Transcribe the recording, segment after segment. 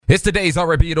It's today's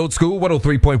R&B at Old School,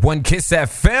 103.1 Kiss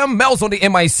FM. Mel's on the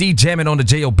MIC, jamming on the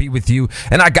JOB with you.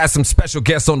 And I got some special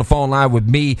guests on the phone line with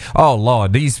me. Oh,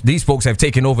 Lord, these folks have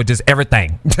taken over just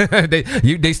everything.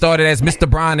 They started as Mr.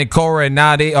 Brian and Cora, and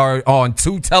now they are on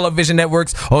 2 television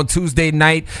networks on Tuesday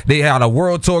night. They had a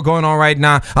world tour going on right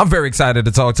now. I'm very excited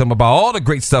to talk to them about all the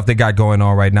great stuff they got going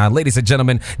on right now. Ladies and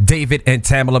gentlemen, David and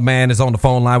Tamela Mann is on the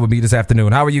phone line with me this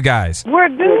afternoon. How are you guys? We're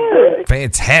good.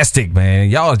 Fantastic, man.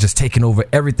 Y'all are just taking over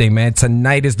everything, man.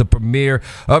 Tonight is the premiere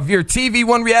of your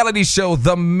TV1 reality show,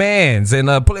 The Mans. And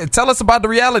tell us about the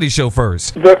reality show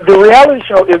first. The reality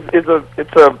show is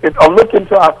a look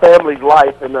into our family's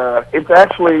life, and it's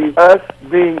actually us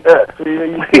being us.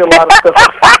 You see a lot of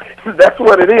stuff. That's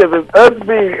what it is. It's us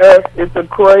being us. It's a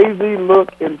crazy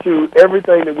look into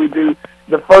everything that we do.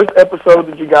 The first episode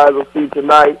that you guys will see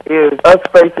tonight is us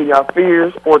facing our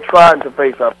fears or trying to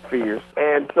face our fears.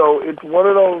 And so it's one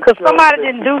of those... Because somebody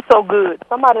didn't do so good.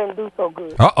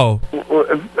 Uh-oh.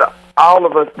 All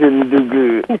of us didn't do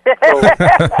good. So,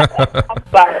 I'm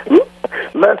sorry.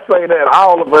 let's say that.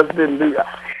 All of us didn't do...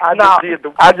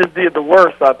 I just did the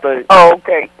worst, I think. Oh,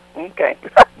 okay.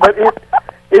 But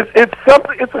it's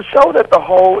something. It's a show that the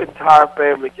whole entire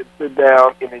family can sit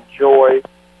down and enjoy.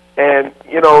 And,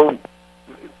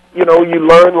 you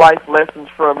learn life lessons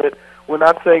from it. We're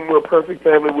not saying we're a perfect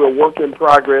family. We're a work in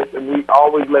progress, and we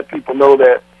always let people know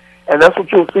that. And that's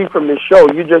what you'll see from this show.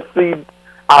 You just see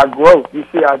our growth. You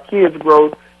see our kids'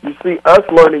 growth. You see us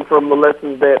learning from the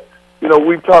lessons that,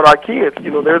 we've taught our kids.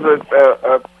 There's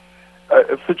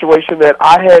a situation that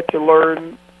I had to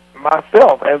learn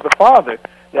myself as a father,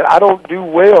 that I don't do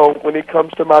well when it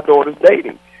comes to my daughter's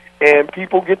dating. And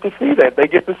people get to see that. They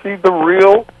get to see the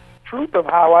real truth of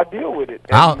how I deal with it.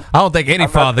 I don't think any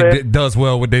father does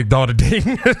well with their daughter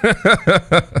dating.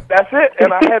 That's it.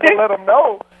 And I had to let them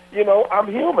know, I'm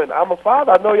human. I'm a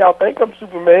father. I know y'all think I'm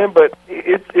Superman, but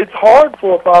it's hard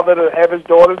for a father to have his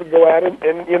daughter to go out and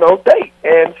date.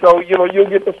 And so, you'll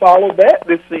get to follow that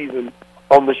this season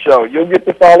on the show. You'll get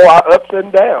to follow our ups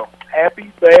and downs,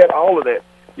 happy, sad, all of that.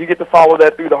 You get to follow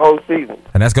that through the whole season.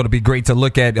 And that's going to be great to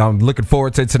look at. I'm looking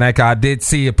forward to it tonight. I did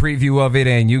see a preview of it,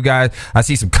 and you guys, I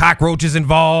see some cockroaches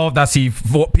involved. I see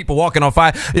people walking on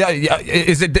fire. Yeah.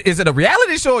 Is it a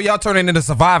reality show, or y'all turning into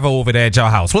Survivor over there at y'all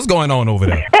house? What's going on over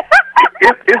there?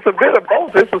 It's a bit of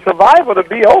both. It's a survivor to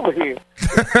be over here.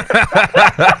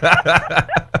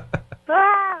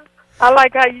 I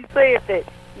like how you said that.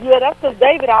 Yeah, that's because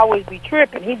David always be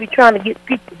tripping. He be trying to get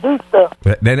people to do stuff.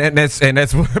 But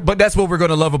that's what we're going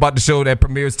to love about the show that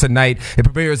premieres tonight. It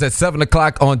premieres at 7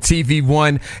 o'clock on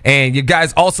TV1. And you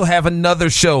guys also have another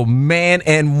show, Man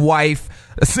and Wife.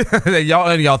 Y'all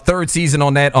in your 3rd season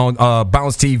on that on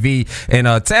Bounce TV. And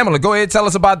Tamela, go ahead and tell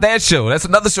us about that show. That's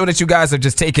another show that you guys are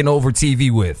just taking over TV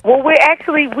with. Well,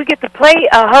 we get to play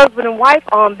a husband and wife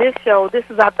on this show. This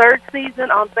is our 3rd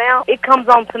season on Bounce. It comes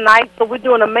on tonight, so we're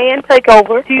doing a man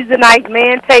takeover. Tuesday night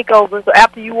man takeover. So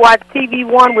after you watch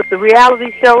TV1 with the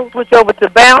reality show, switch over to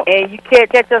Bounce, and you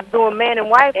catch us doing man and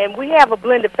wife. And we have a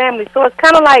blended family, so it's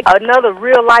kind of like another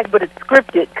real life, but it's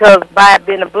scripted, because by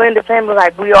being a blended family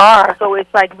like we are, so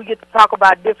it's like we get to talk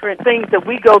about different things that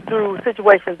we go through,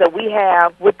 situations that we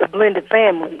have with the blended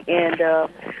family. And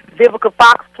Vivica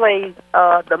Fox plays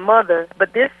the mother.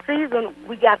 But this season,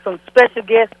 we got some special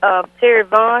guests. Terry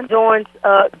Vaughn joins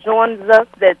us,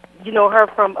 that you know her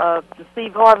from the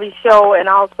Steve Harvey show, and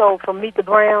also from Meet the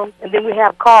Browns. And then we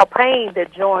have Carl Payne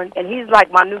that joined, and he's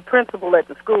like my new principal at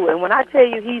the school. And when I tell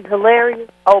you he's hilarious,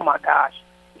 oh my gosh,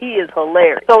 he is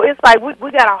hilarious. So it's like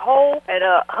we got a whole, and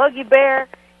Huggy Bear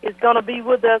is going to be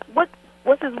with us.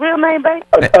 What's his real name, babe?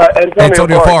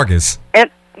 Antonio Fargas.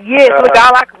 And yes, look,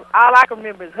 all I can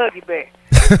remember is Huggy Bear.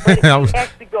 But he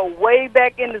actually go way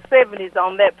back in the 70s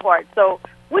on that part. So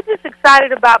we're just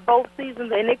excited about both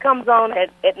seasons, and it comes on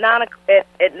at 9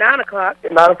 o'clock.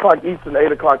 At 9 o'clock Eastern,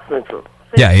 8 o'clock Central.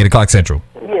 Yeah, 8 o'clock Central.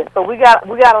 Yeah, so we got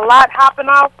a lot hopping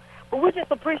off. But we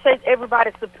just appreciate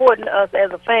everybody supporting us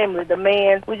as a family, the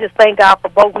man. We just thank God for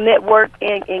both network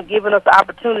and giving us the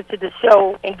opportunity to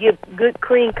show and give good,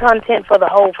 clean content for the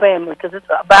whole family, because it's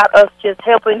about us just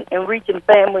helping and reaching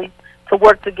families to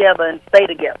work together and stay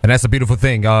together. And that's a beautiful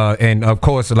thing. And of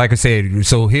course, like I said,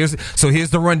 so here's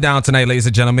the rundown tonight, ladies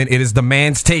and gentlemen. It is The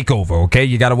Man's Takeover, okay?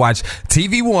 You got to watch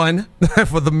TV1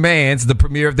 for The Man's, the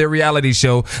premiere of their reality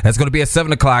show. That's going to be at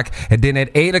 7 o'clock. And then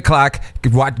at 8 o'clock,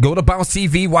 go to Bounce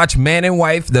TV, watch Man and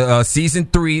Wife, the season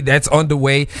 3 that's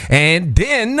underway. And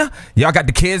then y'all got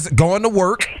the kids going to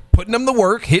work, putting them to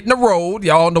work, hitting the road.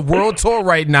 Y'all on the world tour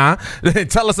right now.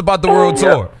 Tell us about the world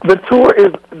tour. The tour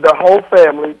is the whole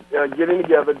family getting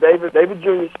together. David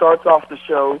Jr. starts off the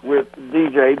show with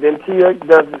DJ. Then Tia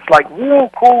does this like real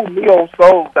cool neo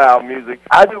soul style music.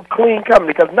 I do clean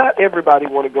comedy because not everybody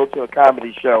want to go to a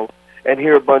comedy show and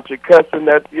hear a bunch of cussing.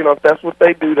 That, you know, if that's what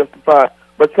they do, that's fine.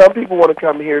 But some people want to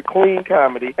come here, clean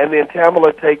comedy, and then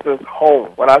Tamala takes us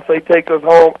home. When I say take us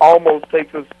home, almost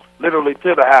takes us literally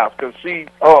to the house because she's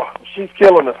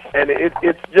killing us. And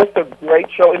it's just a great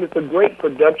show, and it's a great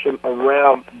production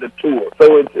around the tour.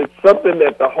 So it's something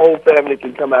that the whole family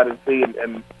can come out and see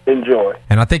and enjoy.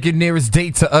 And I think your nearest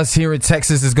date to us here in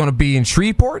Texas is going to be in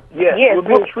Shreveport? Yes, we'll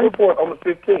be in Shreveport on the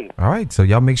 15th. All right, so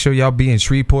y'all make sure y'all be in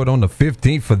Shreveport on the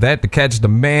 15th for that to catch the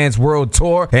Man's World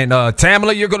Tour. And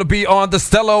Tamala, you're going to be on the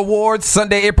Stella Awards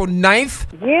Sunday, April 9th?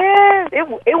 Yeah,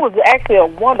 it was actually a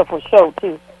wonderful show,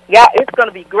 too. Y'all, it's going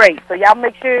to be great. So y'all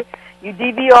make sure you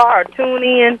DVR or tune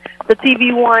in to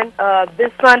TV One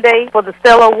this Sunday for the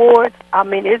Stella Awards. I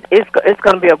mean, it's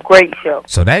going to be a great show.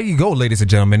 So there you go, ladies and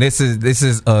gentlemen. This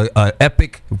is a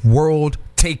epic world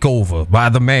takeover by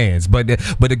the Mans, but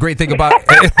the great thing about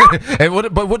and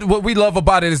what we love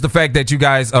about it is the fact that you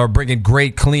guys are bringing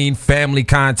great, clean family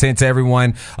content to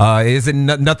everyone.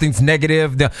 Nothing's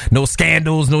negative, no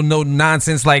scandals, no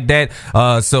nonsense like that.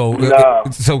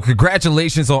 So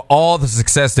congratulations on all the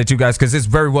success that you guys, because it's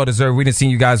very well deserved. We didn't see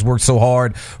you guys work so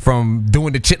hard from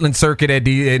doing the Chitlin circuit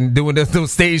and doing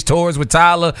those stage tours with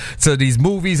Tyler to these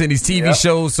movies and these TV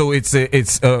shows. So it's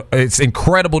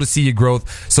incredible to see your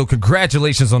growth. So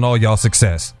congratulations on all y'all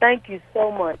success. Thank you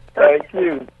so much. Thank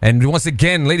you. And once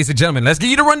again, ladies and gentlemen, let's give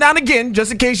you the rundown again,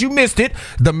 just in case you missed it.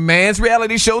 The Man's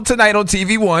reality show tonight on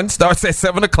TV One starts at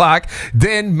 7 o'clock.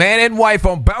 Then Man and Wife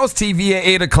on Bounce TV at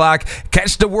 8 o'clock.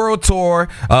 Catch the World Tour.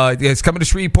 It's coming to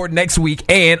Shreveport next week.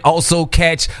 And also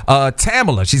catch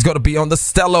Tamala. She's going to be on the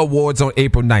Stella Awards on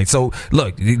April 9th. So,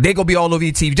 look, they're going to be all over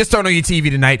your TV. Just turn on your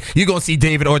TV tonight. You're going to see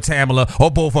David or Tamala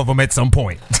or both of them at some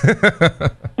point.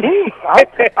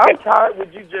 I'm tired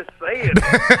with you just saying it.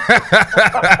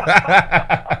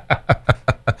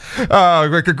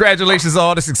 Congratulations on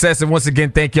all the success, and once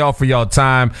again, thank y'all for y'all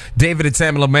time. David and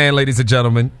Tamala Mann, ladies and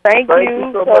gentlemen. Thank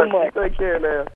you so much. Take care now.